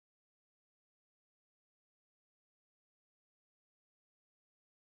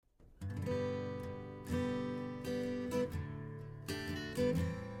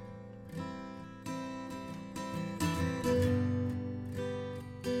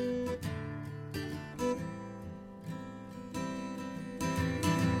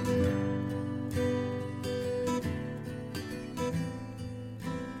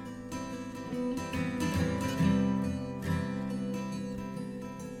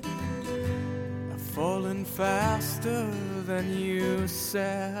falling faster than you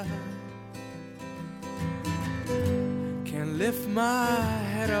said. Can't lift my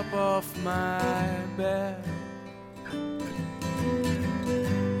head up off my bed.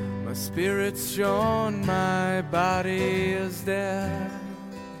 My spirit's shorn, my body is dead.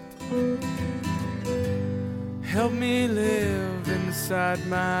 Help me live inside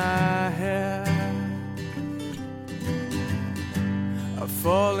my head. I'm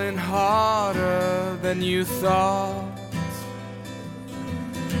falling harder than you thought.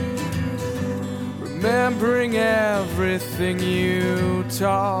 Remembering everything you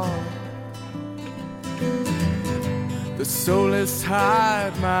taught. The soul is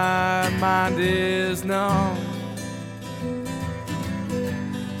tired, my mind is numb.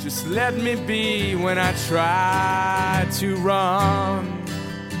 Just let me be when I try to run.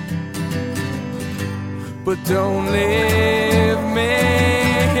 But don't leave me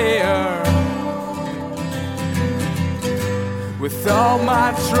here with all my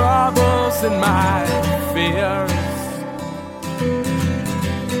troubles and my fears.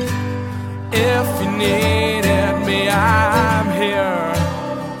 If you needed me, I'm here.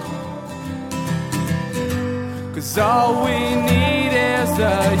 'Cause all we need is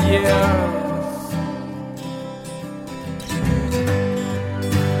a year.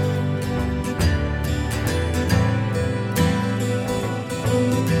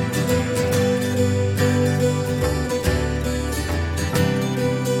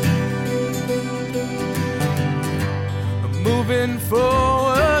 Moving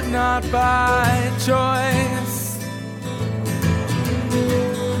forward, not by choice.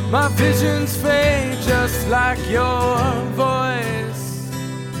 My visions fade just like your voice.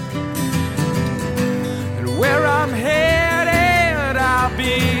 And where I'm headed, I'll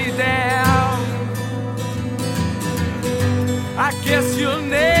be down. I guess you'll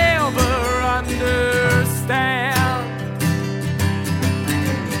never understand.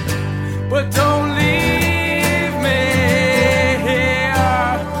 But don't leave me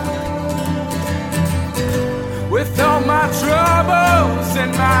with all my troubles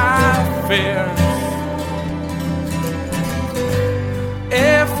and my fears.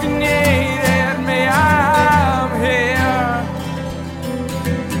 If you needed me, I'm here.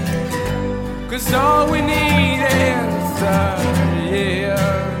 'Cause all we need is a year.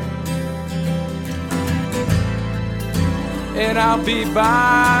 And I'll be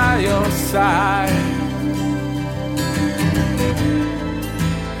by your side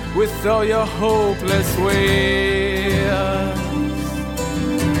with all your hopeless ways.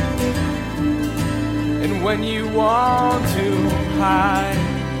 And when you want to hide,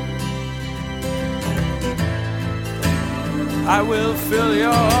 I will fill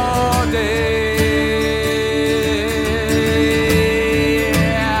your day.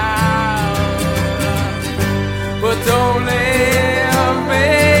 But don't leave me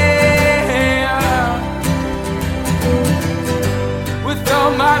with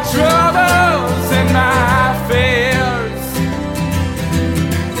all my troubles and my fears.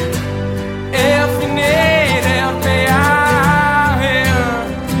 If you needed me, I'm here.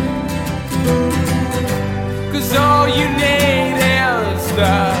 'Cause all you need is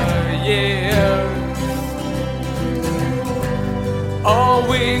the years. All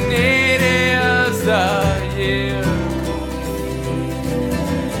we need is the years.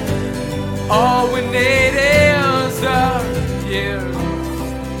 All we need is the years.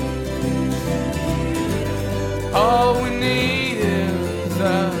 Oh.